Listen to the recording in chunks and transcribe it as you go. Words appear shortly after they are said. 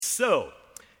So,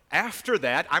 after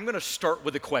that, I'm going to start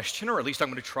with a question, or at least I'm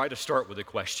going to try to start with a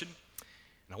question.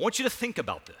 And I want you to think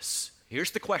about this.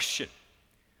 Here's the question.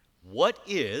 What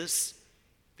is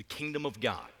the kingdom of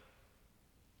God?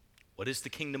 What is the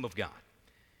kingdom of God?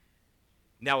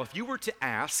 Now, if you were to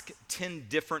ask 10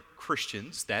 different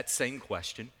Christians that same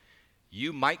question,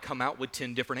 you might come out with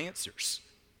 10 different answers.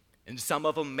 And some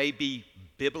of them may be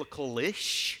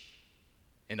biblical-ish,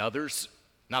 and others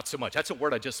not so much. That's a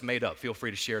word I just made up. Feel free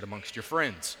to share it amongst your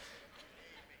friends.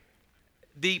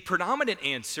 The predominant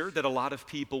answer that a lot of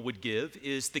people would give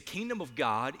is the kingdom of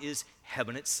God is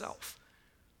heaven itself.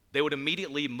 They would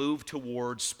immediately move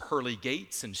towards pearly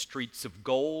gates and streets of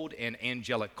gold and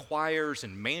angelic choirs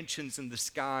and mansions in the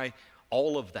sky,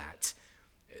 all of that.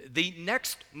 The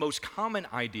next most common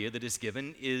idea that is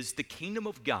given is the kingdom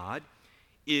of God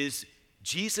is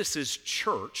Jesus'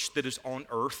 church that is on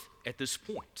earth at this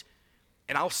point.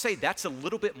 And I'll say that's a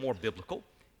little bit more biblical.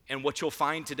 And what you'll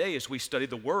find today as we study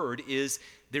the Word is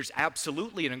there's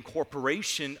absolutely an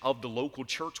incorporation of the local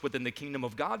church within the kingdom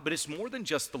of God, but it's more than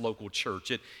just the local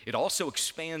church. It also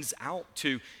expands out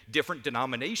to different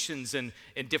denominations and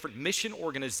different mission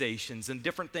organizations and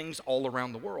different things all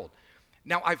around the world.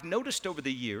 Now, I've noticed over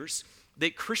the years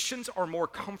that Christians are more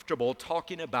comfortable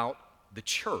talking about the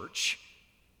church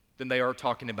than they are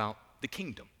talking about the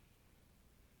kingdom.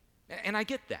 And I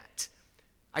get that.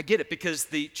 I get it because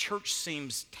the church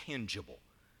seems tangible.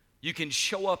 You can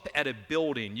show up at a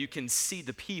building, you can see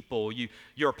the people,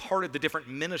 you're a part of the different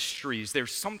ministries.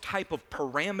 There's some type of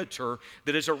parameter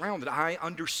that is around it. I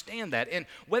understand that. And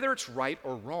whether it's right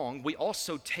or wrong, we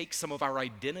also take some of our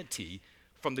identity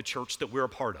from the church that we're a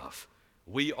part of.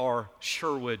 We are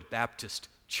Sherwood Baptist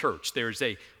Church. There's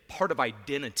a part of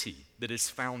identity that is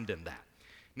found in that.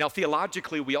 Now,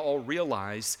 theologically, we all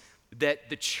realize that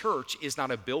the church is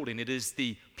not a building, it is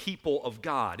the people of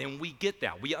God, and we get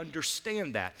that, we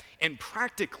understand that, and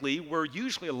practically, we're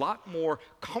usually a lot more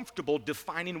comfortable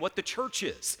defining what the church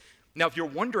is. Now, if you're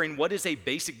wondering what is a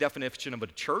basic definition of a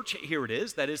church, here it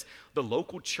is. That is, the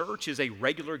local church is a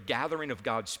regular gathering of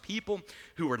God's people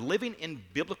who are living in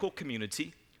biblical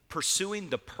community, pursuing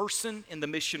the person and the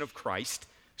mission of Christ,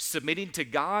 submitting to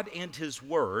God and His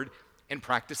Word, and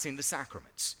practicing the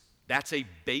sacraments. That's a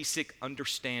basic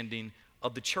understanding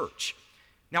of the church.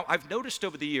 Now, I've noticed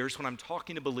over the years when I'm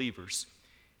talking to believers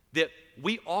that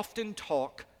we often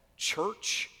talk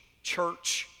church,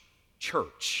 church,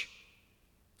 church.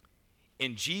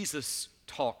 And Jesus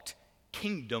talked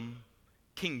kingdom,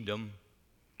 kingdom,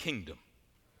 kingdom.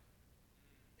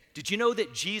 Did you know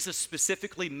that Jesus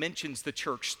specifically mentions the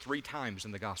church 3 times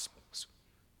in the Gospels?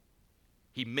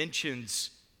 He mentions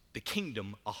the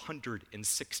kingdom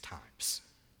 106 times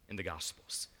in the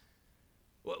Gospels.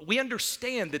 We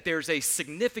understand that there's a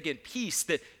significant piece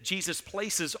that Jesus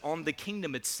places on the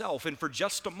kingdom itself, and for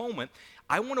just a moment,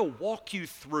 I want to walk you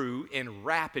through in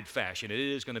rapid fashion. It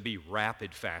is going to be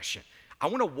rapid fashion. I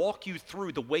want to walk you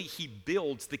through the way He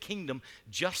builds the kingdom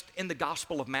just in the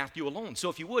Gospel of Matthew alone. So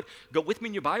if you would, go with me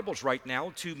in your Bibles right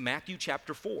now to Matthew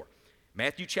chapter 4.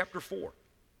 Matthew chapter 4.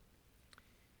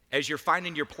 As you're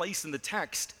finding your place in the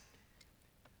text,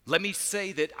 let me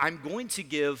say that I'm going to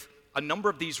give a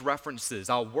number of these references.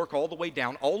 I'll work all the way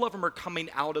down. All of them are coming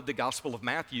out of the Gospel of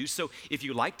Matthew. So if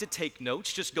you like to take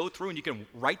notes, just go through and you can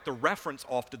write the reference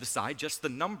off to the side, just the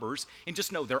numbers, and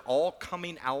just know they're all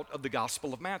coming out of the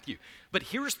Gospel of Matthew. But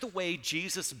here's the way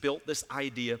Jesus built this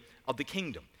idea of the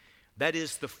kingdom. That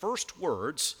is, the first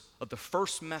words of the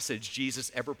first message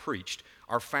Jesus ever preached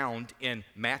are found in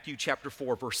Matthew chapter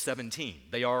 4, verse 17.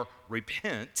 They are,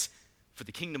 repent, for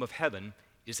the kingdom of heaven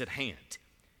is at hand.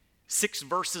 6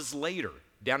 verses later,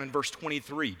 down in verse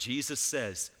 23, Jesus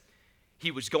says,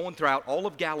 He was going throughout all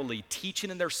of Galilee,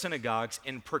 teaching in their synagogues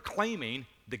and proclaiming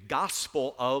the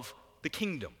gospel of the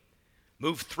kingdom.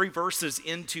 Move 3 verses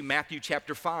into Matthew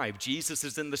chapter 5. Jesus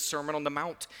is in the Sermon on the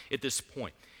Mount at this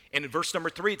point. And in verse number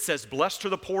 3, it says, Blessed are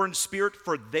the poor in spirit,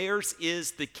 for theirs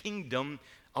is the kingdom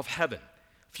of heaven.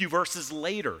 A few verses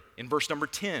later, in verse number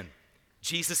 10,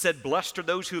 Jesus said, Blessed are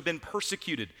those who have been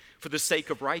persecuted for the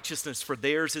sake of righteousness, for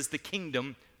theirs is the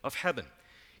kingdom of heaven.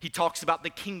 He talks about the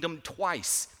kingdom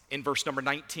twice in verse number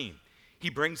 19. He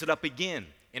brings it up again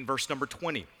in verse number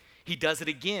 20. He does it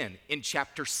again in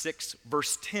chapter 6,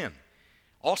 verse 10.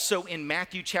 Also in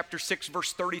Matthew chapter 6,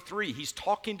 verse 33, he's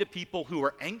talking to people who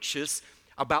are anxious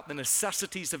about the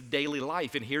necessities of daily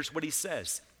life. And here's what he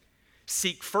says.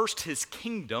 Seek first His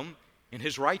kingdom and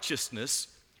His righteousness,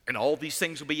 and all these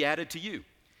things will be added to you.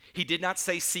 He did not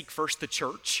say seek first the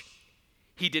church.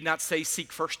 He did not say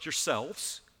seek first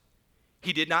yourselves.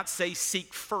 He did not say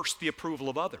seek first the approval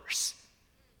of others.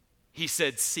 He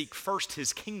said seek first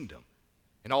His kingdom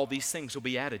and all these things will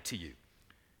be added to you.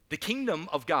 The kingdom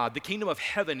of God, the kingdom of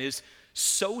heaven is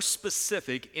so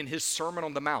specific in his Sermon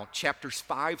on the Mount, chapters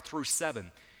 5 through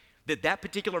 7, that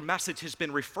particular message has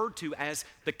been referred to as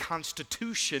the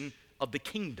constitution of the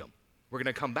kingdom. We're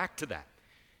going to come back to that.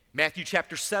 Matthew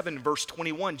chapter 7, verse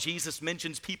 21, Jesus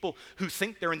mentions people who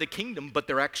think they're in the kingdom, but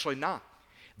they're actually not.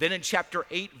 Then in chapter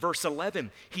 8, verse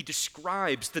 11, he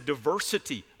describes the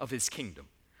diversity of his kingdom.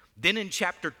 Then in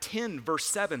chapter 10, verse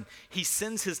 7, he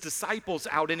sends his disciples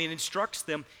out and he instructs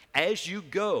them, as you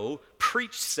go,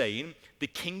 preach, saying, the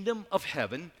kingdom of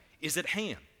heaven is at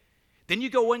hand. Then you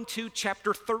go into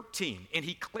chapter 13, and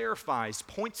he clarifies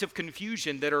points of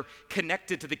confusion that are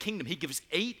connected to the kingdom. He gives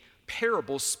 8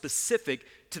 parables specific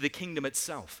to the kingdom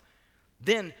itself.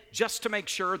 Then, just to make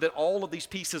sure that all of these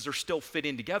pieces are still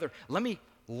fitting together, let me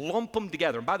lump them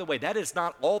together. And by the way, that is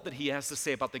not all that he has to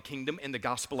say about the kingdom in the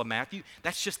Gospel of Matthew.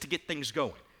 That's just to get things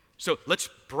going. So let's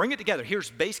bring it together. Here's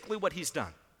basically what he's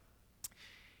done.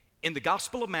 In the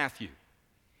Gospel of Matthew,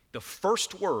 the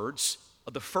first words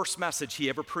of the first message he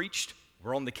ever preached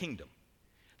were on the kingdom.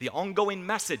 The ongoing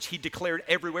message he declared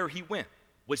everywhere he went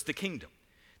was the kingdom.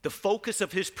 The focus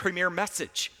of his premier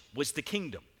message was the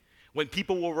kingdom. When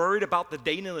people were worried about the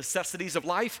daily necessities of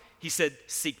life, he said,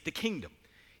 seek the kingdom.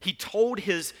 He told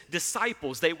his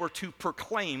disciples they were to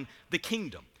proclaim the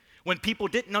kingdom. When people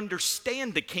didn't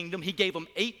understand the kingdom, he gave them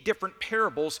 8 different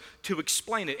parables to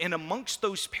explain it. And amongst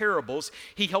those parables,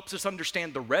 he helps us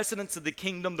understand the residents of the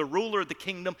kingdom, the ruler of the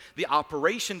kingdom, the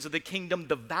operations of the kingdom,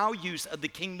 the values of the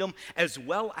kingdom, as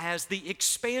well as the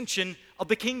expansion of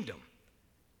the kingdom.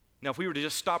 Now, if we were to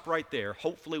just stop right there,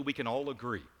 hopefully we can all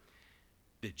agree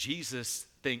that Jesus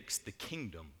thinks the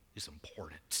kingdom is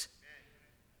important.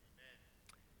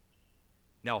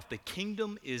 Now, if the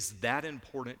kingdom is that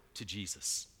important to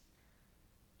Jesus,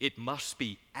 it must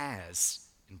be as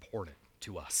important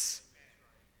to us.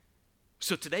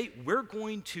 So today, we're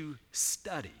going to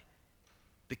study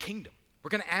the kingdom. We're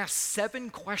going to ask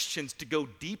 7 questions to go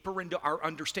deeper into our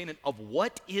understanding of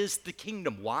what is the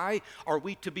kingdom. Why are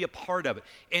we to be a part of it?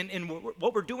 And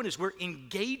what we're doing is we're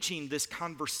engaging this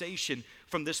conversation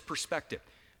from this perspective.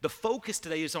 The focus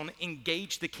today is on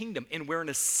engage the kingdom. And we're in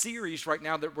a series right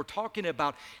now that we're talking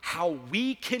about how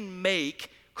we can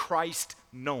make Christ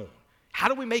known. How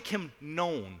do we make him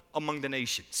known among the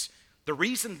nations? The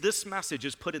reason this message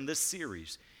is put in this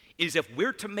series is if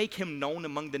we're to make him known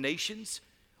among the nations,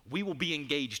 we will be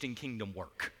engaged in kingdom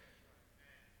work.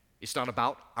 It's not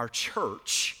about our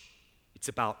church, it's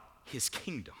about his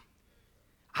kingdom.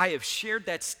 I have shared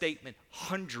that statement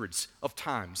hundreds of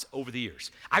times over the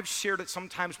years. I've shared it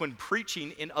sometimes when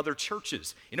preaching in other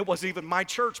churches, and it wasn't even my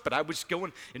church, but I was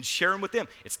going and sharing with them.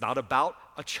 It's not about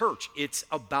a church, it's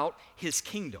about his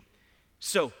kingdom.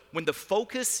 So when the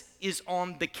focus is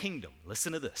on the kingdom,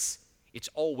 listen to this, it's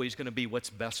always going to be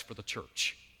what's best for the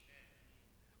church.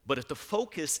 But if the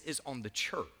focus is on the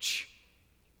church,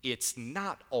 it's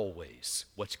not always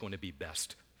what's going to be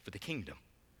best for the kingdom.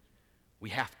 We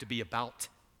have to be about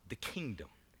the kingdom.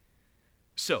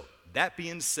 So, that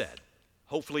being said,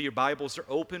 hopefully your Bibles are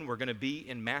open. We're going to be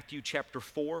in Matthew chapter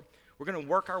 4. We're going to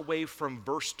work our way from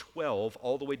verse 12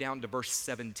 all the way down to verse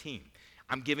 17.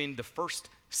 I'm giving the first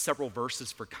several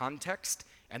verses for context,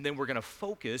 and then we're going to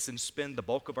focus and spend the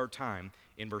bulk of our time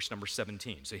in verse number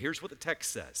 17. So here's what the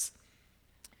text says.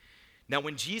 Now,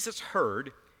 when Jesus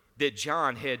heard that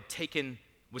John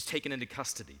was taken into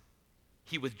custody,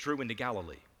 he withdrew into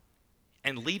Galilee.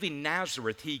 And leaving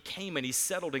Nazareth, he came and he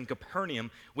settled in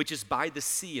Capernaum, which is by the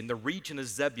sea in the region of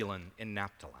Zebulun and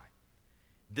Naphtali.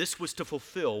 This was to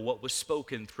fulfill what was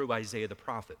spoken through Isaiah the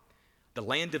prophet. The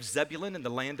land of Zebulun and the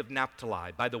land of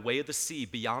Naphtali, by the way of the sea,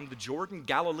 beyond the Jordan,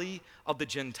 Galilee of the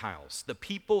Gentiles. The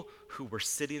people who were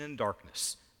sitting in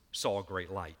darkness saw a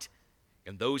great light.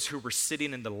 And those who were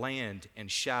sitting in the land and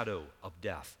shadow of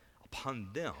death, upon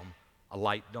them a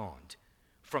light dawned.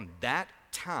 From that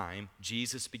time,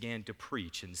 Jesus began to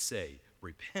preach and say,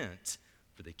 repent,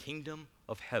 for the kingdom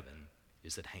of heaven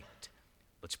is at hand.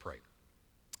 Let's pray.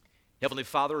 Heavenly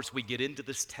Father, as we get into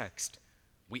this text,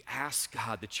 we ask,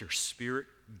 God, that your Spirit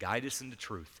guide us into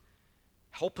truth.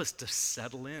 Help us to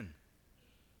settle in.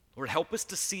 Lord, help us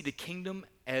to see the kingdom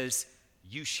as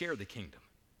you share the kingdom.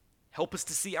 Help us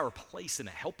to see our place in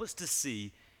it. Help us to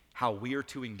see how we are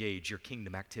to engage your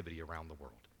kingdom activity around the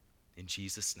world. In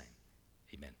Jesus' name,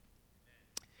 amen.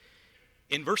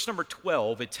 In verse number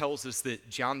 12, it tells us that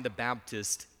John the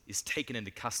Baptist is taken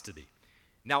into custody.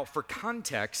 Now, for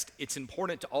context, it's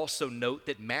important to also note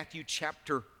that Matthew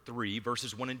chapter 3,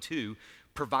 verses 1 and 2,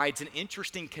 provides an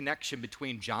interesting connection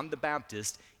between John the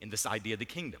Baptist and this idea of the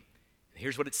kingdom. And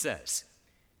here's what it says.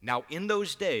 Now, in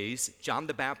those days, John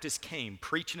the Baptist came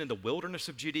preaching in the wilderness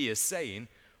of Judea, saying,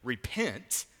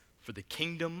 Repent, for the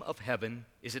kingdom of heaven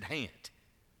is at hand.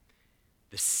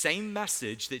 The same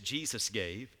message that Jesus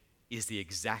gave is the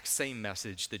exact same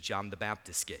message that John the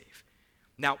Baptist gave.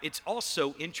 Now, it's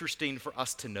also interesting for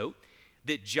us to note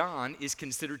that John is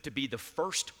considered to be the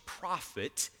first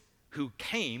prophet who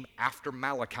came after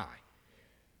Malachi.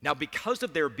 Now, because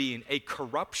of there being a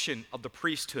corruption of the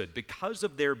priesthood, because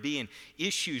of there being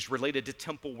issues related to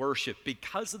temple worship,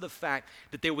 because of the fact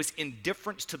that there was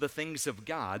indifference to the things of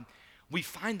God, we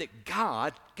find that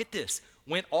God, get this,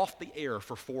 went off the air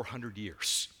for 400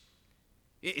 years.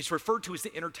 It's referred to as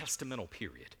the intertestamental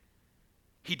period.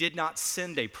 He did not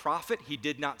send a prophet. He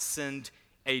did not send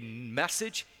a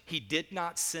message. He did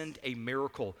not send a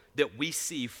miracle that we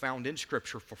see found in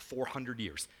Scripture for 400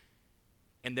 years.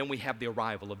 And then we have the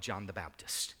arrival of John the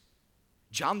Baptist.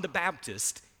 John the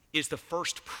Baptist is the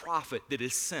first prophet that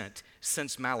is sent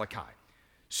since Malachi.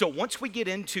 So once we get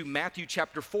into Matthew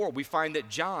chapter 4, we find that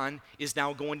John is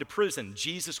now going to prison.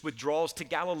 Jesus withdraws to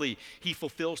Galilee. He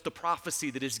fulfills the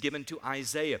prophecy that is given to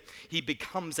Isaiah. He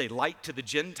becomes a light to the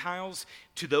Gentiles,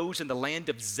 to those in the land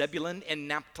of Zebulun and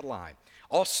Naphtali.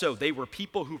 Also, they were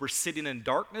people who were sitting in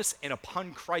darkness, and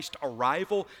upon Christ's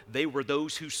arrival, they were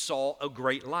those who saw a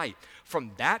great light.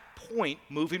 From that point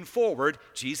moving forward,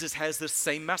 Jesus has this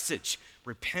same message.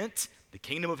 Repent, the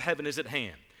kingdom of heaven is at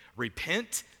hand.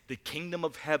 Repent, the kingdom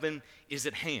of heaven is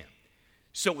at hand.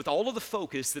 So with all of the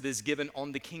focus that is given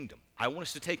on the kingdom, I want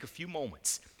us to take a few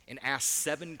moments and ask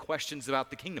 7 questions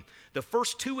about the kingdom. The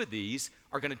first 2 of these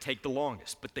are going to take the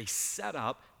longest, but they set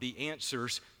up the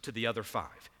answers to the other 5.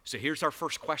 So here's our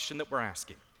first question that we're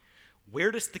asking.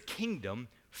 Where does the kingdom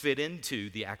fit into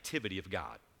the activity of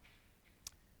God?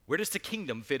 Where does the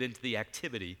kingdom fit into the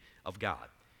activity of God?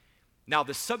 Now,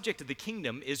 the subject of the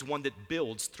kingdom is one that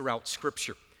builds throughout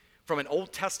Scripture. From an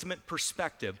Old Testament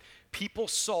perspective, people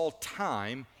saw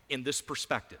time in this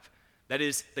perspective. That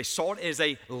is, they saw it as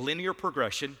a linear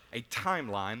progression, a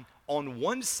timeline. On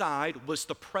one side was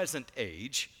the present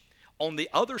age. On the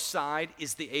other side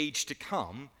is the age to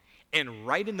come. And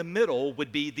right in the middle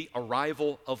would be the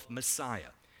arrival of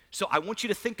Messiah. So I want you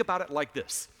to think about it like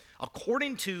this.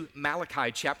 According to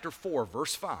Malachi chapter 4,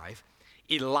 verse 5,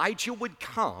 Elijah would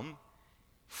come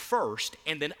first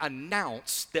and then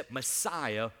announce that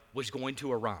Messiah was going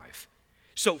to arrive.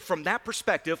 So from that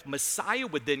perspective, Messiah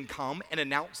would then come and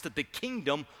announce that the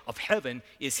kingdom of heaven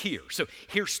is here. So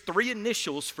here's 3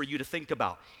 initials for you to think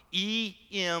about.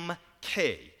 EMK.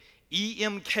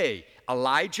 EMK,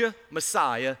 Elijah,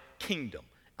 Messiah, kingdom.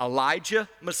 Elijah,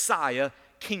 Messiah,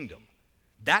 kingdom.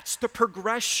 That's the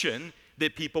progression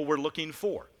that people were looking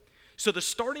for. So the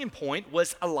starting point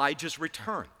was Elijah's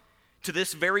return. To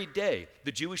this very day,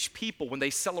 the Jewish people, when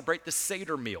they celebrate the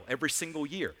Seder meal every single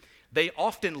year, they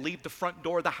often leave the front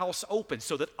door of the house open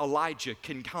so that Elijah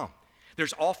can come.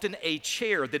 There's often a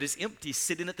chair that is empty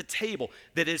sitting at the table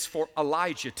that is for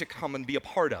Elijah to come and be a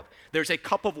part of. There's a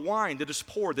cup of wine that is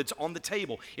poured that's on the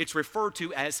table. It's referred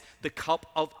to as the cup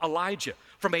of Elijah.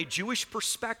 From a Jewish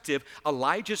perspective,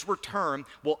 Elijah's return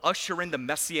will usher in the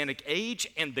Messianic age,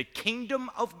 and the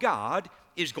kingdom of God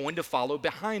is going to follow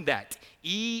behind that.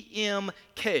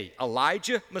 EMK,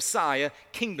 Elijah, Messiah,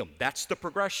 kingdom. That's the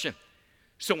progression.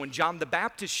 So when John the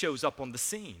Baptist shows up on the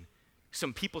scene,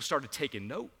 some people started taking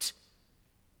note.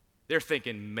 They're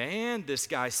thinking, man, this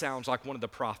guy sounds like one of the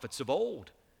prophets of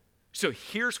old. So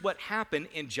here's what happened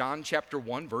in John chapter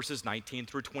 1, verses 19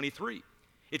 through 23.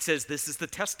 It says, this is the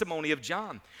testimony of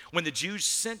John. When the Jews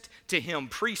sent to him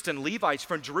priests and Levites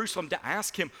from Jerusalem to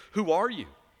ask him, who are you?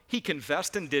 He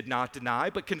confessed and did not deny,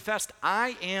 but confessed,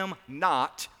 I am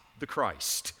not the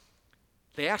Christ.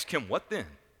 They asked him, what then?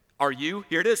 Are you,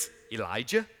 here it is,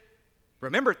 Elijah?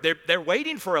 Remember, they're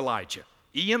waiting for Elijah.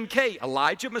 EMK,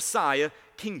 Elijah, Messiah,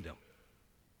 kingdom.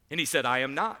 And he said, I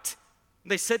am not.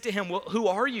 And they said to him, well, who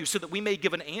are you, so that we may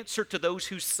give an answer to those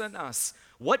who sent us?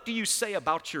 What do you say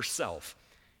about yourself?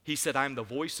 He said, I am the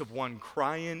voice of one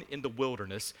crying in the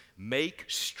wilderness, make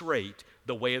straight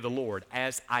the way of the Lord,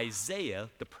 as Isaiah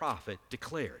the prophet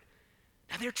declared.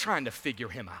 Now they're trying to figure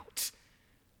him out.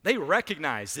 They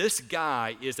recognize this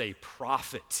guy is a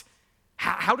prophet.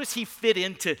 How does he fit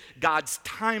into God's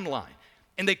timeline?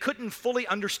 And they couldn't fully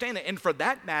understand it. And for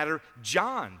that matter,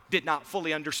 John did not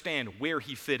fully understand where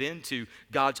he fit into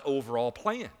God's overall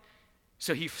plan.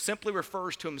 So he simply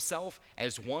refers to himself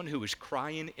as one who is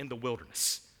crying in the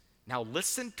wilderness. Now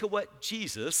listen to what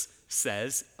Jesus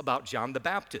says about John the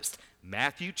Baptist.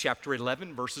 Matthew chapter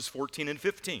 11, verses 14 and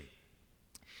 15.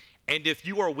 And if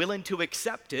you are willing to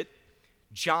accept it,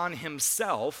 John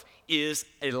himself is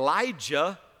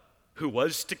Elijah who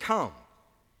was to come.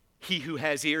 He who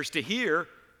has ears to hear,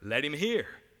 let him hear.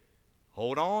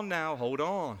 Hold on now, hold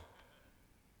on.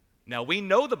 Now, we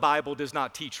know the Bible does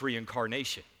not teach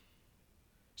reincarnation.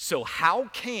 So how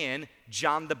can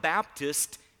John the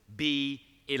Baptist be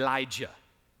Elijah?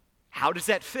 How does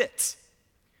that fit?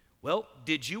 Well,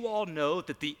 did you all know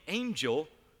that the angel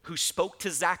who spoke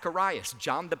to Zacharias,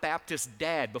 John the Baptist's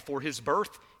dad, before his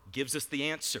birth, gives us the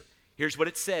answer? Here's what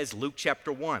it says, Luke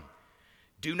chapter 1.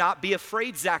 Do not be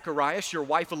afraid, Zacharias. Your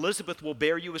wife Elizabeth will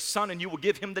bear you a son, and you will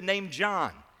give him the name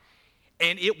John.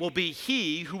 And it will be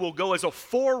he who will go as a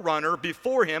forerunner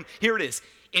before him. Here it is,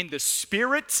 in the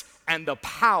spirit and the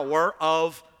power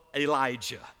of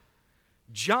Elijah.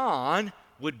 John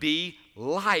would be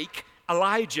like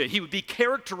Elijah. He would be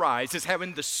characterized as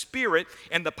having the spirit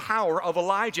and the power of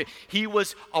Elijah. He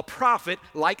was a prophet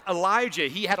like Elijah.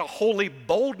 He had a holy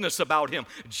boldness about him,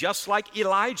 just like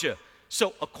Elijah.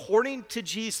 So according to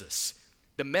Jesus,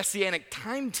 the Messianic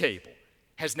timetable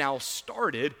has now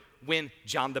started when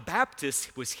John the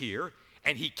Baptist was here,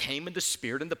 and he came in the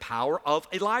spirit and the power of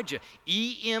Elijah.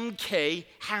 EMK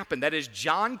happened. That is,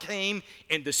 John came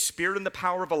in the spirit and the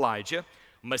power of Elijah.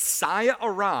 Messiah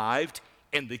arrived,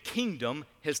 and the kingdom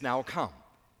has now come.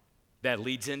 That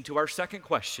leads into our second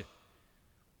question.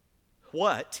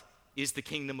 What is the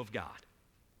kingdom of God?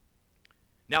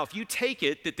 Now, if you take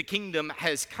it that the kingdom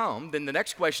has come, then the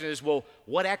next question is, well,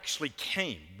 what actually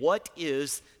came? What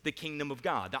is the kingdom of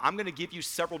God? Now, I'm going to give you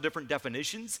several different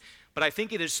definitions, but I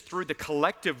think it is through the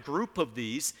collective group of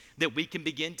these that we can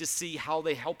begin to see how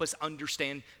they help us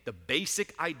understand the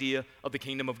basic idea of the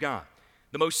kingdom of God.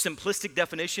 The most simplistic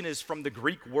definition is from the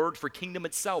Greek word for kingdom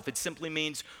itself. It simply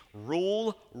means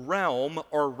rule, realm,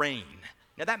 or reign.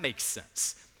 Now, that makes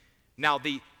sense. Now,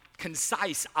 the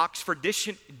concise Oxford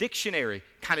Dictionary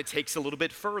kind of takes a little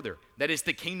bit further. That is,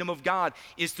 the kingdom of God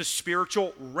is the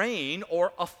spiritual reign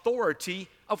or authority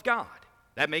of God.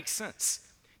 That makes sense.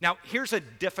 Now, here's a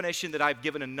definition that I've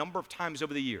given a number of times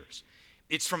over the years.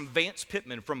 It's from Vance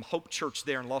Pitman from Hope Church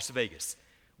there in Las Vegas.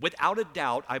 Without a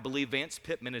doubt, I believe Vance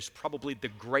Pitman is probably the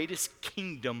greatest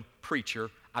kingdom preacher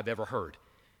I've ever heard.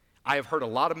 I have heard a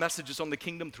lot of messages on the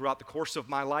kingdom throughout the course of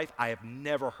my life. I have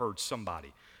never heard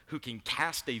somebody who can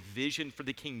cast a vision for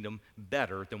the kingdom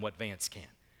better than what Vance can.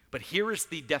 But here is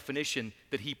the definition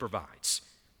that he provides.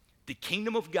 The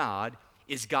kingdom of God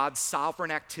is God's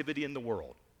sovereign activity in the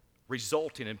world,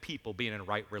 resulting in people being in a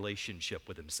right relationship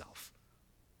with himself.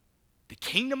 The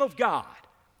kingdom of God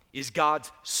is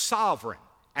God's sovereign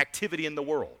activity in the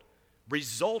world,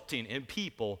 resulting in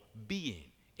people being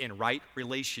in right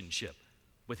relationship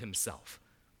with himself.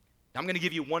 Now, I'm going to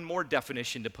give you one more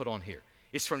definition to put on here.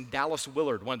 It's from Dallas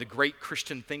Willard, one of the great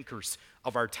Christian thinkers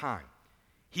of our time.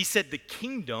 He said the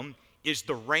kingdom is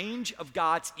the range of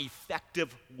God's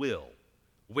effective will,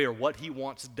 where what he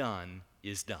wants done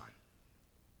is done.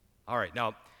 All right,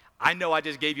 now, I know I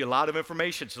just gave you a lot of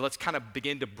information, so let's kind of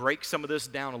begin to break some of this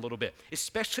down a little bit,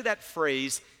 especially that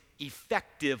phrase,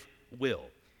 effective will.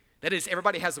 That is,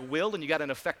 everybody has a will, and you got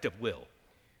an effective will.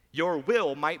 Your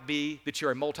will might be that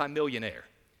you're a multimillionaire.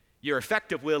 Your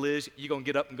effective will is you're going to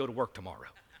get up and go to work tomorrow.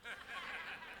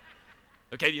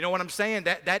 Okay, you know what I'm saying?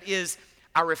 That is,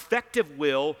 our effective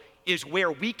will is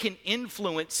where we can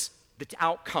influence the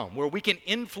outcome, where we can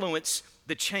influence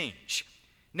the change.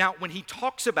 Now, when he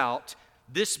talks about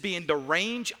this being the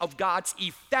range of God's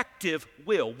effective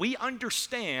will, we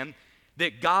understand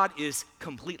that God is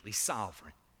completely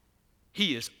sovereign.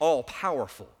 He is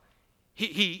all-powerful.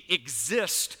 He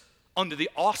exists under the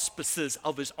auspices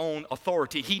of his own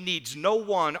authority. He needs no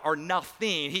one or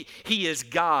nothing. He is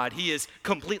God. He is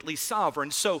completely sovereign.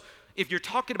 So if you're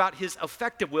talking about his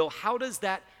effective will, how does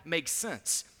that make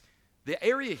sense? The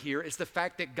area here is the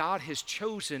fact that God has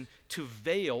chosen to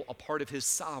veil a part of his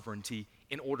sovereignty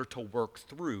in order to work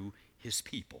through his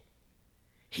people.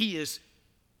 He is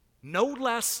no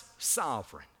less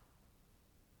sovereign,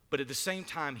 but at the same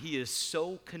time, he is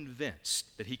so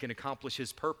convinced that he can accomplish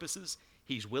his purposes,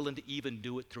 he's willing to even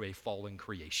do it through a fallen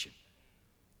creation.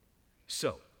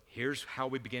 So, here's how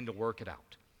we begin to work it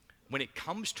out. When it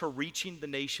comes to reaching the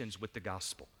nations with the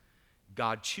gospel,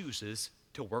 God chooses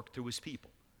to work through his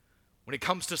people. When it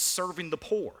comes to serving the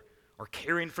poor, or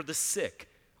caring for the sick,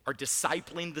 or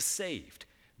discipling the saved,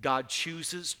 God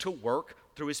chooses to work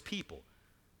through his people.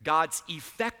 God's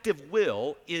effective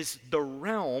will is the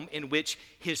realm in which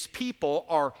his people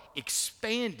are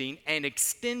expanding and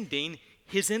extending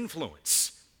his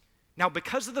influence. Now,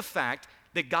 because of the fact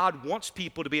that God wants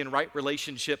people to be in right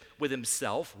relationship with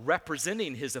himself,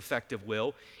 representing his effective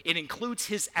will, it includes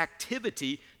his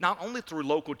activity not only through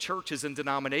local churches and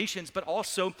denominations, but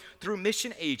also through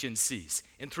mission agencies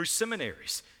and through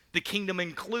seminaries. The kingdom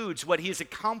includes what he is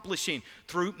accomplishing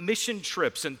through mission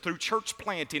trips and through church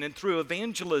planting and through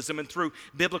evangelism and through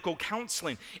biblical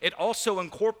counseling. It also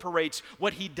incorporates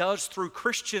what he does through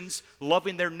Christians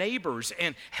loving their neighbors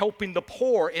and helping the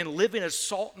poor and living as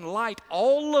salt and light.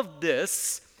 All of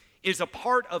this is a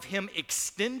part of him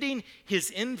extending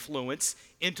his influence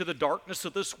into the darkness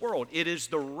of this world. It is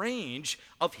the range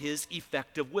of his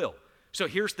effective will. So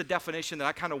here's the definition that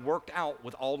I kind of worked out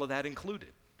with all of that included.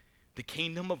 The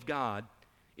kingdom of God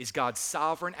is God's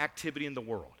sovereign activity in the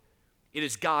world. It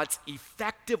is God's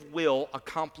effective will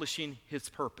accomplishing his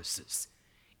purposes.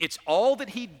 It's all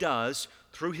that he does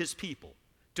through his people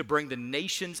to bring the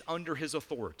nations under his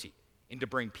authority and to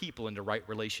bring people into right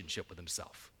relationship with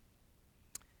himself.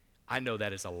 I know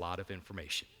that is a lot of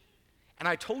information. And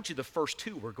I told you the first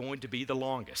two were going to be the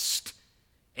longest.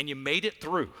 And you made it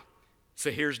through.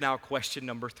 So here's now question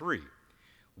number 3.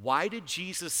 Why did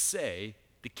Jesus say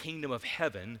the kingdom of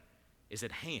heaven is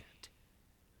at hand?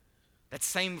 That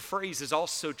same phrase is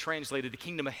also translated, the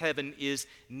kingdom of heaven is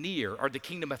near, or the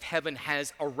kingdom of heaven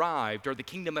has arrived, or the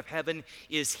kingdom of heaven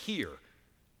is here.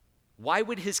 Why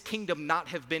would his kingdom not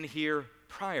have been here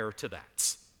prior to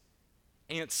that?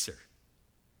 Answer,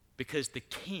 because the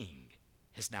king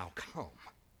has now come.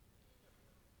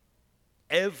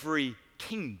 Every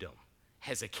kingdom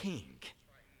has a king.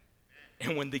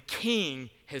 And when the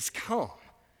king has come,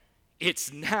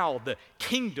 it's now the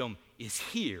kingdom is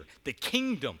here. The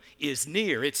kingdom is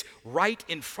near. It's right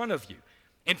in front of you.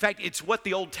 In fact, it's what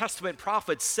the Old Testament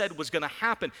prophets said was going to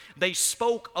happen. They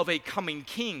spoke of a coming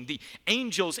king. The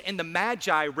angels and the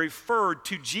magi referred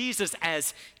to Jesus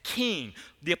as king.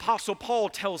 The Apostle Paul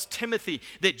tells Timothy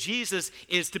that Jesus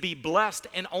is to be blessed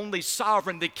and only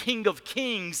sovereign, the King of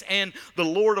kings and the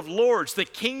Lord of lords. The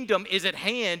kingdom is at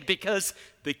hand because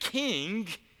the king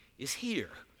is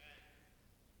here.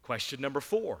 Question number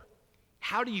 4.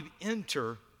 How do you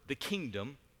enter the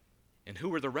kingdom and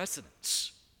who are the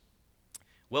residents?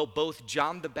 Well, both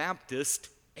John the Baptist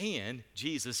and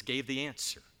Jesus gave the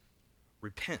answer.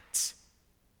 Repent.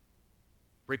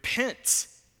 Repent,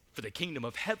 for the kingdom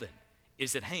of heaven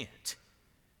is at hand.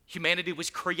 Humanity was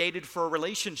created for a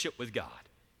relationship with God.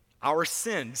 Our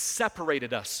sins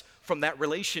separated us from that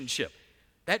relationship.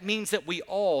 That means that we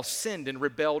all sinned and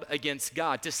rebelled against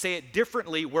God. To say it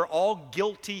differently, we're all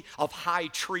guilty of high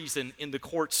treason in the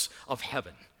courts of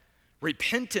heaven.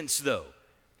 Repentance, though,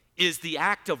 is the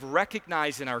act of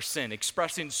recognizing our sin,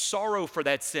 expressing sorrow for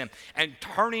that sin, and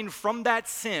turning from that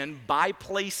sin by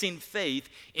placing faith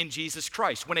in Jesus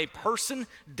Christ. When a person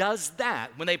does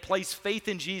that, when they place faith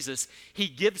in Jesus, he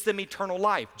gives them eternal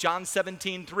life. John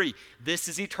 17:3, this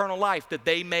is eternal life, that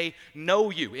they may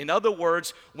know you. In other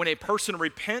words, when a person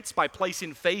repents by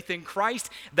placing faith in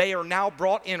Christ, they are now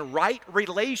brought in right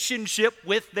relationship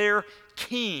with their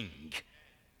King.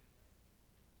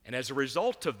 And as a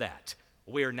result of that,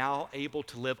 we are now able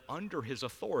to live under his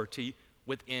authority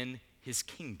within his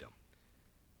kingdom.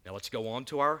 Now let's go on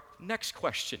to our next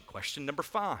question, question number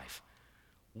 5.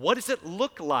 What does it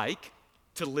look like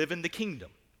to live in the kingdom?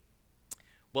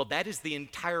 Well, that is the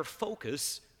entire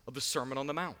focus of the Sermon on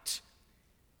the Mount.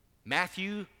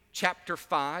 Matthew chapter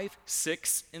 5,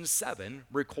 6, and 7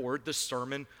 record the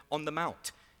Sermon on the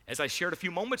Mount. As I shared a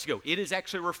few moments ago, it is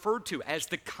actually referred to as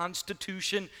the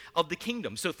Constitution of the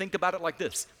Kingdom. So think about it like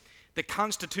this. The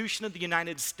Constitution of the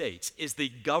United States is the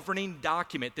governing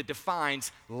document that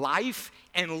defines life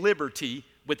and liberty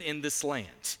within this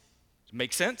land.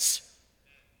 Make sense?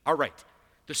 All right.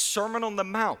 The Sermon on the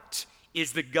Mount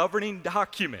is the governing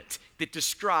document that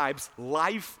describes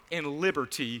life and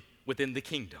liberty within the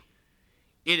kingdom.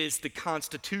 It is the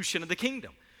Constitution of the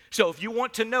kingdom. So if you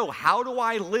want to know, how do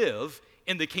I live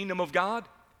in the kingdom of God?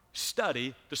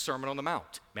 Study the Sermon on the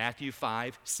Mount, Matthew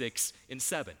 5, 6, and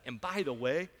 7. And by the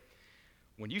way,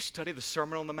 when you study the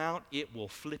Sermon on the Mount, it will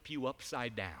flip you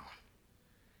upside down.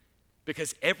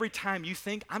 Because every time you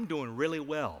think, I'm doing really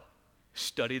well,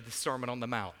 study the Sermon on the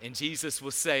Mount. And Jesus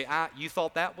will say, you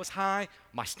thought that was high?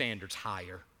 My standard's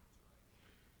higher.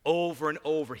 Over and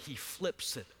over, he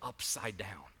flips it upside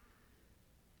down.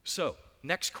 So,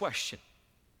 next question.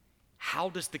 How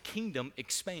does the kingdom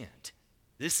expand?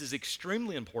 This is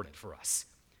extremely important for us.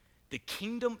 The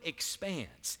kingdom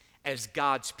expands as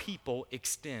God's people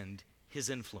extend his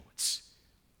influence.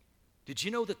 Did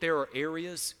you know that there are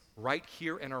areas right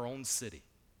here in our own city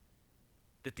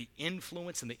that the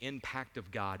influence and the impact of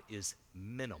God is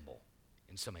minimal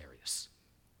in some areas?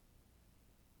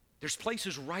 There's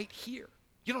places right here.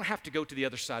 You don't have to go to the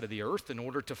other side of the earth in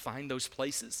order to find those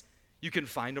places. You can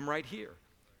find them right here.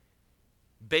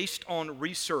 Based on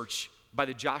research by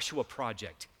the Joshua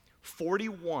Project,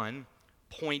 41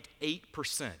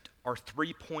 0.8%, or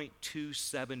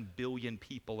 3.27 billion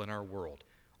people in our world,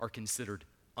 are considered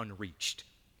unreached.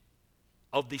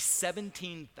 Of the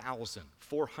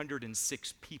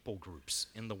 17,406 people groups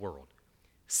in the world,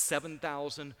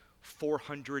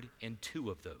 7,402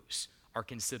 of those are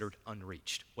considered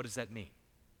unreached. What does that mean?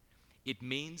 It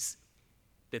means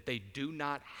that they do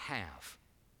not have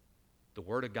the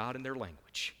Word of God in their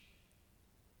language.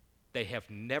 They have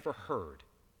never heard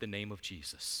the name of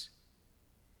Jesus.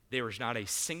 There is not a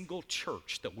single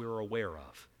church that we're aware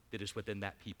of that is within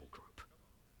that people group.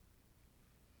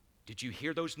 Did you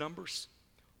hear those numbers?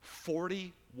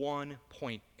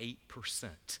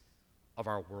 41.8% of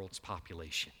our world's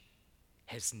population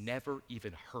has never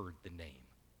even heard the name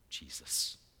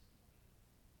Jesus.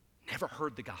 Never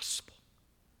heard the gospel.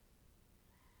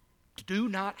 Do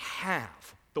not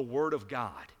have the Word of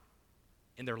God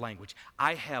in their language.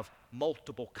 I have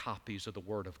multiple copies of the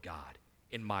Word of God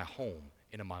in my home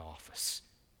and in my office.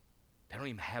 They don't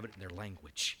even have it in their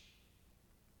language.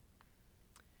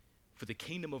 For the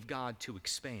kingdom of God to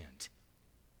expand,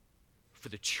 for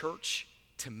the church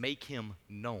to make Him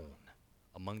known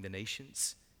among the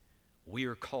nations, we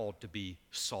are called to be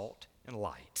salt and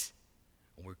light,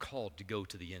 and we're called to go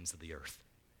to the ends of the earth.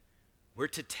 We're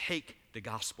to take the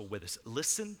gospel with us.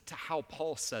 Listen to how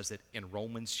Paul says it in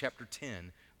Romans chapter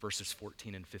 10, verses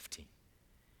 14 and 15.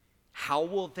 How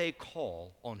will they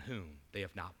call on whom they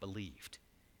have not believed?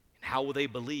 And how will they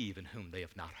believe in whom they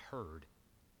have not heard?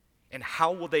 And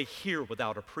how will they hear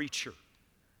without a preacher?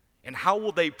 And how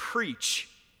will they preach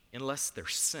unless they're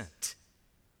sent?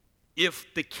 If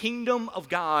the kingdom of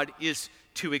God is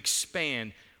to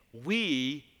expand,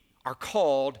 we are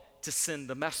called to send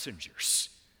the messengers.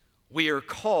 We are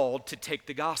called to take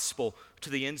the gospel to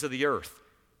the ends of the earth.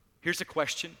 Here's a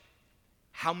question.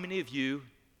 How many of you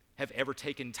have ever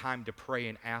taken time to pray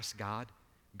and ask God,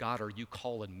 God, are you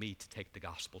calling me to take the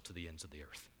gospel to the ends of the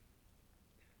earth?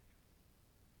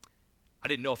 I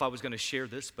didn't know if I was going to share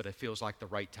this, but it feels like the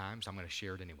right time, so I'm going to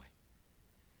share it anyway.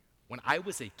 When I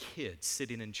was a kid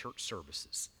sitting in church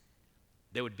services,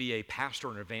 there would be a pastor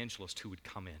and evangelist who would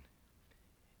come in,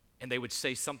 and they would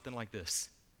say something like this: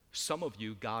 some of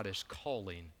you, God is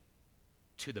calling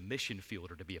to the mission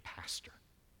field or to be a pastor.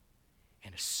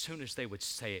 And as soon as they would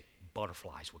say it,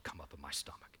 butterflies would come up in my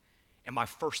stomach. And my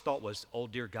first thought was, oh,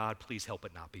 dear God, please help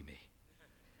it not be me.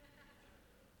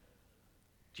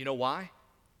 Do you know why?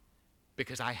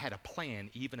 Because I had a plan,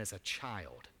 even as a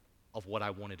child, of what I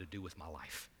wanted to do with my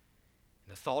life.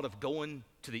 And the thought of going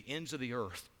to the ends of the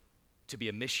earth to be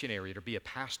a missionary or to be a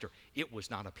pastor, it was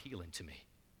not appealing to me.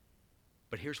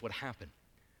 But here's what happened.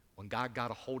 When God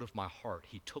got a hold of my heart,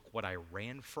 He took what I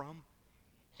ran from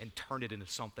and turned it into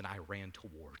something I ran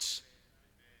towards.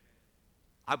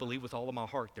 I believe with all of my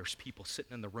heart there's people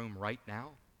sitting in the room right now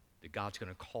that God's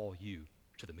going to call you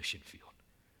to the mission field.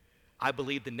 I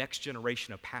believe the next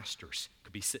generation of pastors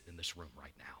could be sitting in this room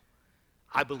right now.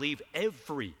 I believe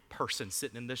every person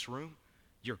sitting in this room,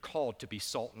 you're called to be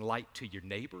salt and light to your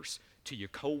neighbors, to your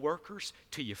coworkers,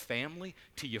 to your family,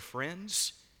 to your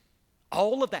friends.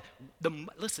 All of that.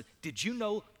 Listen, did you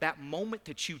know that moment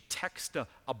that you text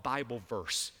a Bible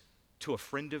verse to a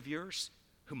friend of yours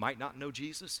who might not know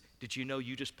Jesus, did you know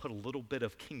you just put a little bit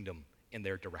of kingdom in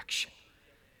their direction?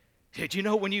 Did you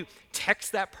know when you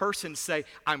text that person, say,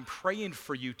 I'm praying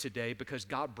for you today because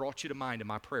God brought you to mind in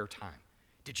my prayer time?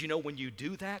 Did you know when you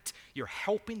do that, you're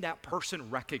helping that person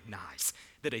recognize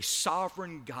that a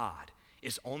sovereign God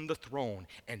is on the throne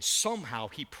and somehow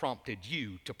He prompted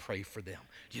you to pray for them?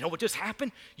 Do you know what just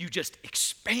happened? You just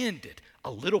expanded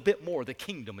a little bit more the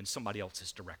kingdom in somebody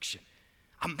else's direction.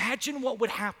 Imagine what would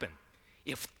happen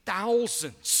if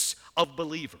thousands of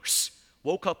believers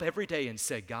woke up every day and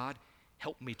said, God,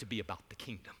 help me to be about the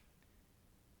kingdom.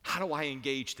 How do I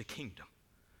engage the kingdom?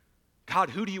 God,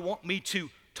 who do you want me to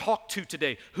talk to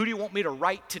today? Who do you want me to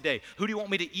write today? Who do you want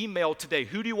me to email today?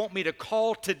 Who do you want me to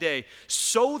call today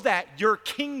so that your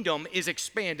kingdom is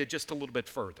expanded just a little bit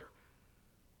further?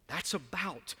 That's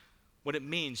about what it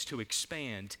means to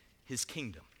expand His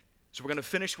kingdom. So we're going to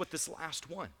finish with this last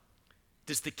one.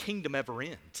 Does the kingdom ever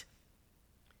end?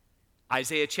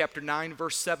 Isaiah chapter 9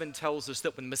 verse 7 tells us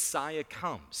that when Messiah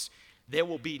comes, there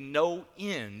will be no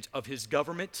end of His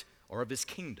government or of His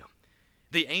kingdom.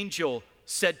 The angel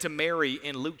said to Mary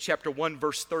in Luke chapter 1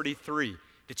 verse 33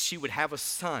 that she would have a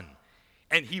son,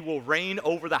 and He will reign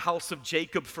over the house of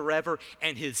Jacob forever,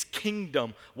 and His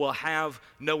kingdom will have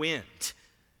no end.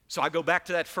 So I go back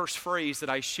to that first phrase that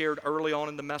I shared early on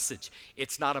in the message.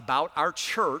 It's not about our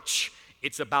church,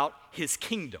 it's about His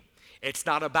kingdom. It's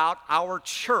not about our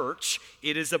church,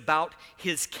 it is about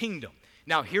His kingdom.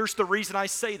 Now here's the reason I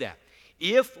say that.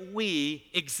 if we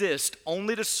exist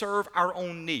only to serve our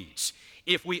own needs,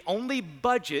 if we only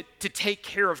budget to take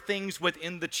care of things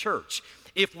within the church,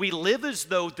 if we live as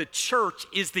though the church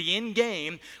is the end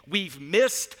game, we've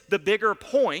missed the bigger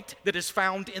point that is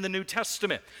found in the New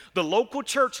Testament. The local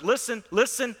church, listen,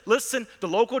 the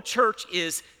local church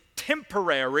is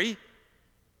temporary.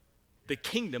 The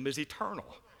kingdom is eternal.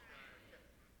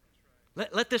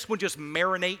 Let this one just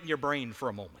marinate in your brain for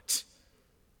a moment.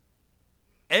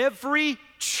 Every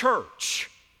church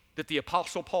that the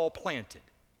Apostle Paul planted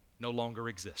no longer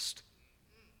exists.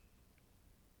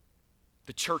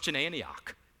 The church in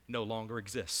Antioch no longer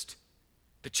exists.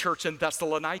 The church in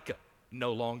Thessalonica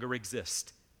no longer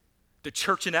exists. The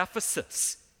church in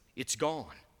Ephesus, it's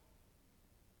gone.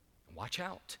 Watch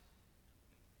out.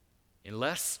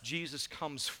 Unless Jesus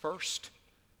comes first,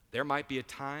 there might be a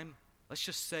time, let's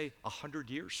just say 100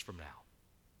 years from now,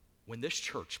 when this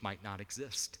church might not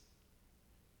exist.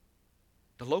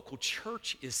 The local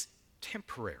church is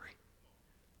temporary.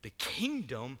 The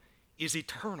kingdom is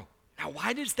eternal. Now,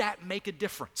 why does that make a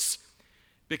difference?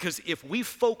 Because if we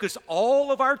focus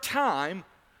all of our time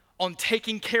on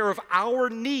taking care of our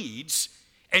needs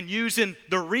and using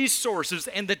the resources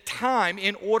and the time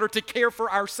in order to care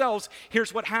for ourselves,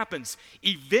 here's what happens.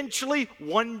 Eventually,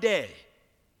 one day,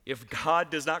 if God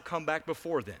does not come back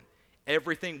before then,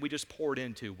 everything we just poured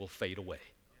into will fade away.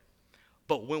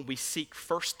 But when we seek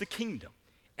first the kingdom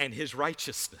and his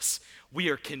righteousness, we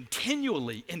are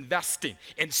continually investing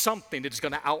in something that is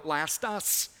going to outlast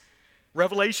us.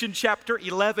 Revelation chapter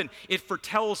 11, it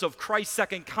foretells of Christ's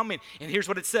second coming. And here's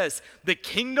what it says. The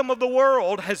kingdom of the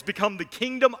world has become the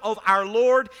kingdom of our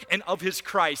Lord and of his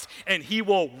Christ, and he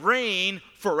will reign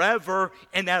forever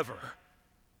and ever.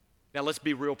 Now let's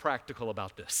be real practical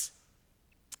about this.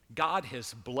 God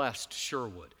has blessed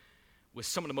Sherwood with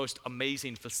some of the most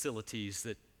amazing facilities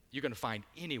that you're going to find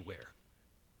anywhere.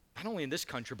 Not only in this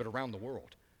country, but around the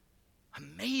world.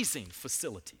 Amazing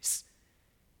facilities.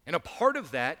 And a part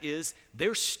of that is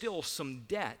there's still some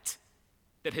debt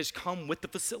that has come with the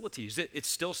facilities. It's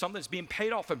still something that's being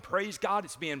paid off, and praise God,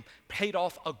 it's being paid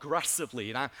off aggressively,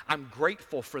 and I'm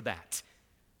grateful for that.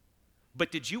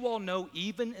 But did you all know,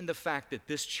 even in the fact that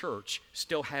this church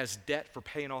still has debt for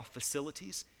paying off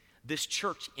facilities, this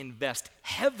church invests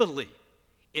heavily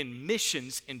in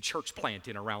missions and church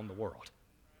planting around the world?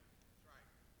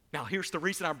 Now, here's the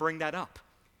reason I bring that up.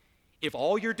 If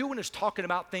all you're doing is talking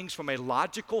about things from a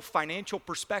logical financial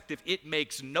perspective, it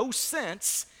makes no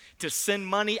sense to send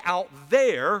money out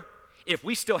there if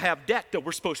we still have debt that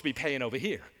we're supposed to be paying over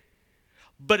here.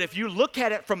 But if you look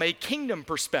at it from a kingdom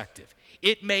perspective,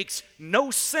 it makes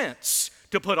no sense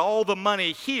to put all the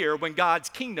money here when God's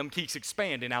kingdom keeps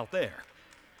expanding out there.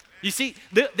 You see,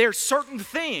 there's certain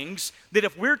things that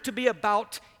if we're to be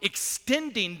about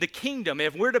extending the kingdom,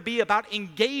 if we're to be about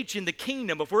engaging the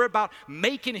kingdom, if we're about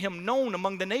making him known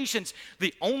among the nations,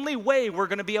 the only way we're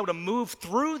going to be able to move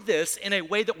through this in a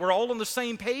way that we're all on the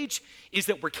same page is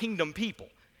that we're kingdom people.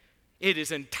 It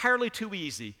is entirely too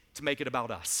easy to make it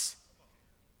about us.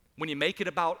 When you make it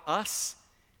about us,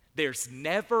 there's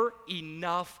never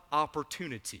enough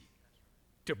opportunity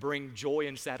to bring joy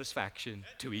and satisfaction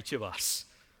to each of us.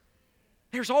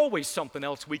 There's always something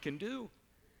else we can do.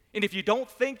 And if you don't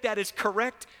think that is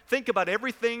correct, think about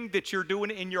everything that you're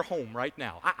doing in your home right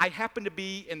now. I happen to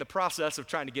be in the process of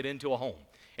trying to get into a home.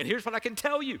 And here's what I can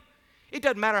tell you. It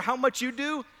doesn't matter how much you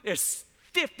do, there's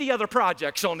 50 other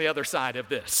projects on the other side of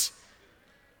this.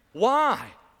 Why?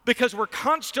 Because we're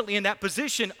constantly in that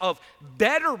position of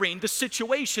bettering the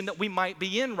situation that we might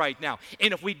be in right now.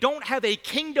 And if we don't have a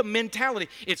kingdom mentality,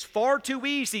 it's far too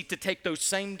easy to take those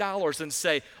same dollars and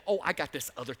say, oh, I got this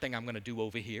other thing I'm going to do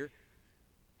over here.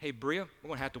 Hey, Bria, we're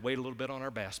going to have to wait a little bit on our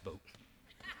bass boat.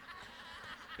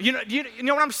 You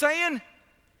know what I'm saying?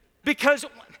 Because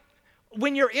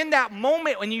when you're in that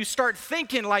moment, when you start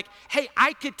thinking like, hey,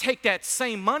 I could take that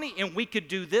same money and we could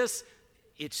do this,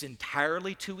 it's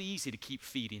entirely too easy to keep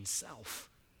feeding self.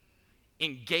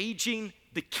 Engaging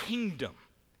the kingdom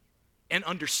and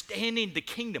understanding the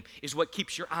kingdom is what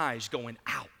keeps your eyes going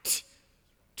out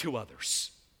to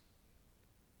others.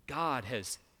 God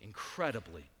has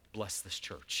incredibly blessed this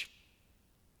church.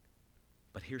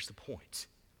 But here's the point.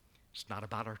 It's not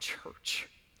about our church.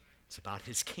 It's about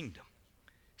his kingdom.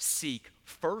 Seek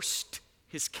first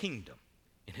his kingdom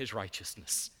and his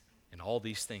righteousness, and all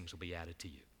these things will be added to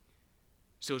you.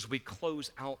 So as we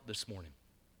close out this morning,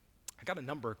 I got a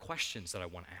number of questions that I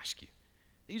want to ask you.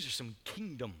 These are some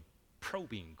kingdom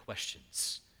probing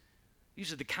questions.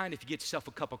 These are the kind, if you get yourself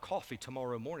a cup of coffee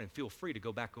tomorrow morning, feel free to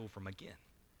go back over them again.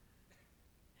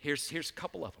 Here's a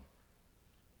couple of them.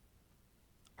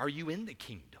 Are you in the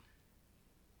kingdom?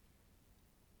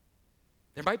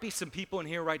 There might be some people in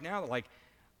here right now that are like,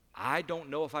 I don't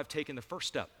know if I've taken the first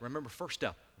step. Remember, first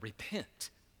step, repent,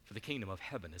 for the kingdom of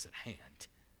heaven is at hand.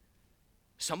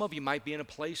 Some of you might be in a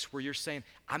place where you're saying,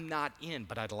 I'm not in,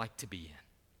 but I'd like to be in.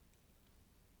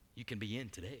 You can be in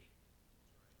today.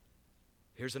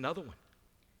 Here's another one.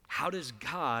 How does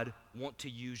God want to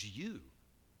use you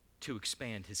to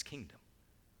expand his kingdom?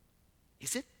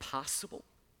 Is it possible?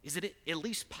 Is it at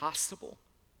least possible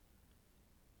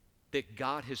that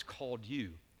God has called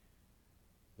you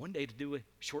one day to do a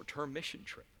short-term mission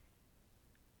trip?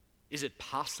 Is it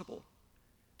possible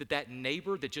that that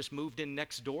neighbor that just moved in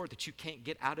next door that you can't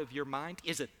get out of your mind,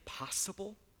 is it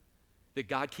possible that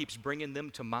God keeps bringing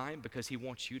them to mind because he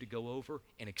wants you to go over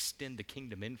and extend the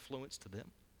kingdom influence to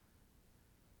them?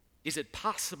 Is it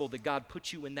possible that God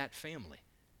put you in that family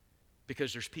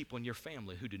because there's people in your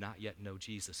family who do not yet know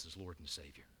Jesus as Lord and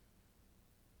Savior?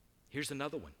 Here's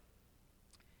another one.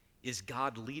 Is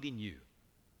God leading you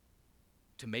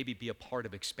to maybe be a part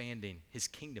of expanding his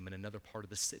kingdom in another part of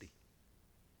the city?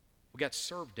 We got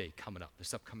Serve Day coming up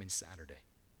this upcoming Saturday.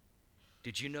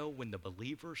 Did you know when the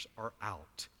believers are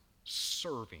out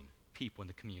serving people in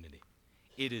the community,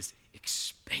 it is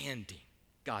expanding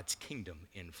God's kingdom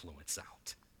influence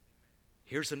out?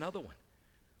 Here's another one.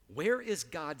 Where is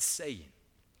God saying,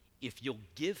 if you'll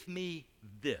give me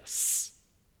this,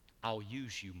 I'll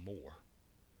use you more?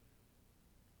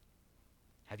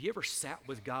 Have you ever sat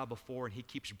with God before and he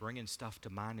keeps bringing stuff to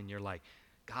mind and you're like,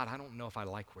 God, I don't know if I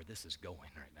like where this is going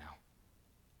right now?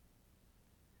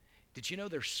 Did you know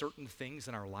there's certain things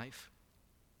in our life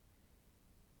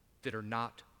that are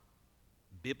not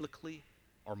biblically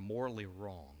or morally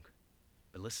wrong,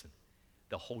 but listen,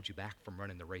 they'll hold you back from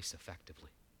running the race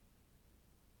effectively?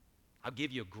 I'll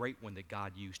give you a great one that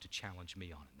God used to challenge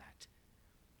me on in that.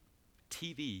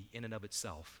 TV in and of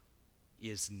itself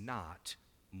is not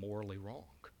morally wrong.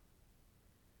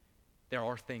 There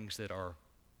are things that are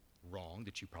wrong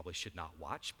that you probably should not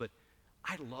watch, but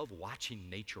I love watching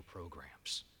nature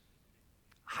programs.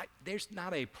 There's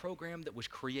not a program that was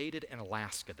created in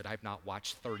Alaska that I've not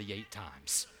watched 38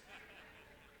 times.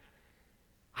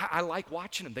 I like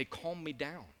watching them. They calm me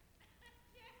down.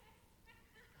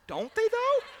 Don't they,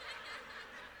 though?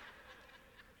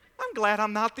 I'm glad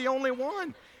I'm not the only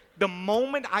one. The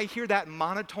moment I hear that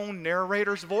monotone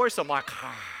narrator's voice, I'm like,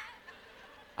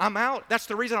 I'm out. That's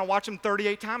the reason I watch them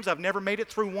 38 times. I've never made it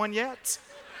through one yet.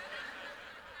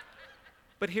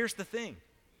 But here's the thing.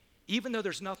 Even though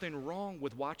there's nothing wrong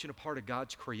with watching a part of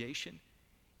God's creation,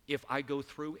 if I go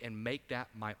through and make that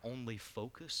my only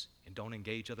focus and don't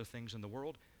engage other things in the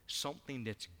world, something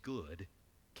that's good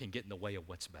can get in the way of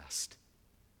what's best.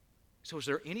 So is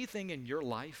there anything in your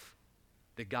life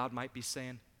that God might be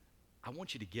saying, I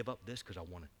want you to give up this because I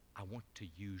want to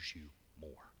use you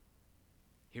more?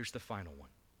 Here's the final one.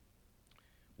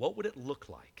 What would it look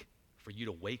like for you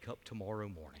to wake up tomorrow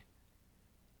morning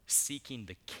seeking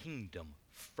the kingdom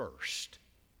first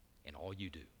in all you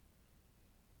do?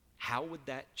 How would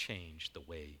that change the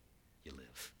way you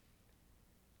live?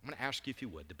 I'm going to ask you, if you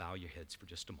would, to bow your heads for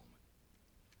just a moment.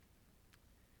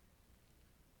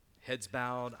 Heads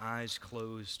bowed, eyes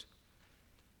closed.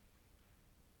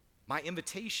 My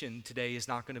invitation today is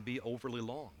not going to be overly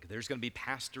long. There's going to be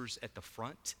pastors at the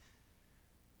front.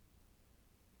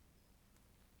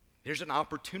 There's an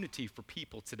opportunity for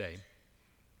people today.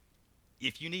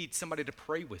 If you need somebody to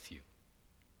pray with you,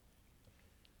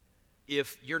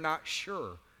 if you're not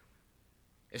sure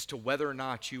as to whether or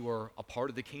not you are a part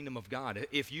of the kingdom of God,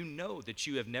 if you know that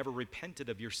you have never repented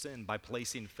of your sin by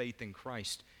placing faith in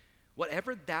Christ,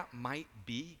 whatever that might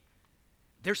be,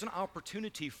 there's an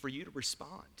opportunity for you to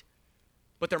respond.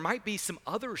 But there might be some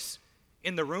others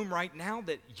in the room right now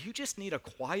that you just need a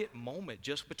quiet moment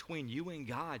just between you and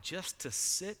God, just to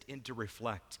sit and to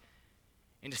reflect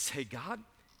and to say, God,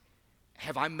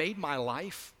 have I made my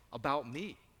life about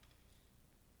me?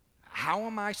 How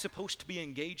am I supposed to be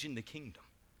engaged in the kingdom?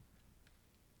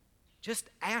 Just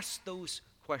ask those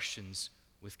questions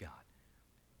with God.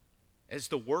 As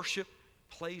the worship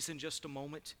plays in just a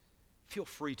moment, feel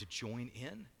free to join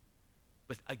in.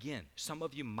 But again, some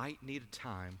of you might need a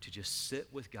time to just sit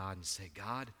with God and say,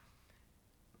 God,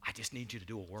 I just need you to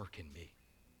do a work in me.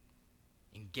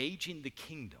 Engaging the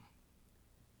kingdom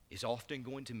is often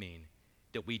going to mean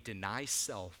that we deny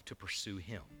self to pursue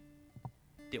him,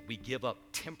 that we give up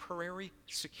temporary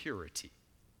security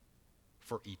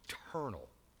for eternal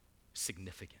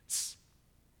significance,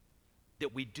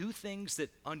 that we do things that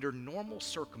under normal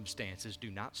circumstances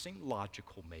do not seem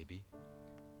logical maybe,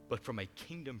 but from a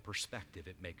kingdom perspective,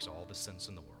 it makes all the sense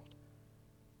in the world.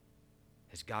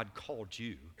 Has God called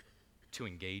you to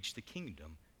engage the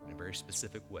kingdom in a very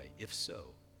specific way? If so,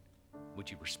 would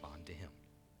you respond to him?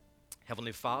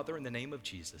 Heavenly Father, in the name of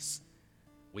Jesus,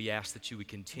 we ask that you would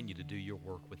continue to do your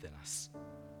work within us.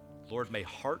 Lord, may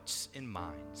hearts and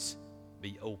minds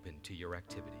be open to your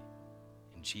activity.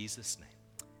 In Jesus'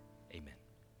 name, amen.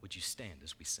 Would you stand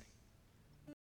as we sing?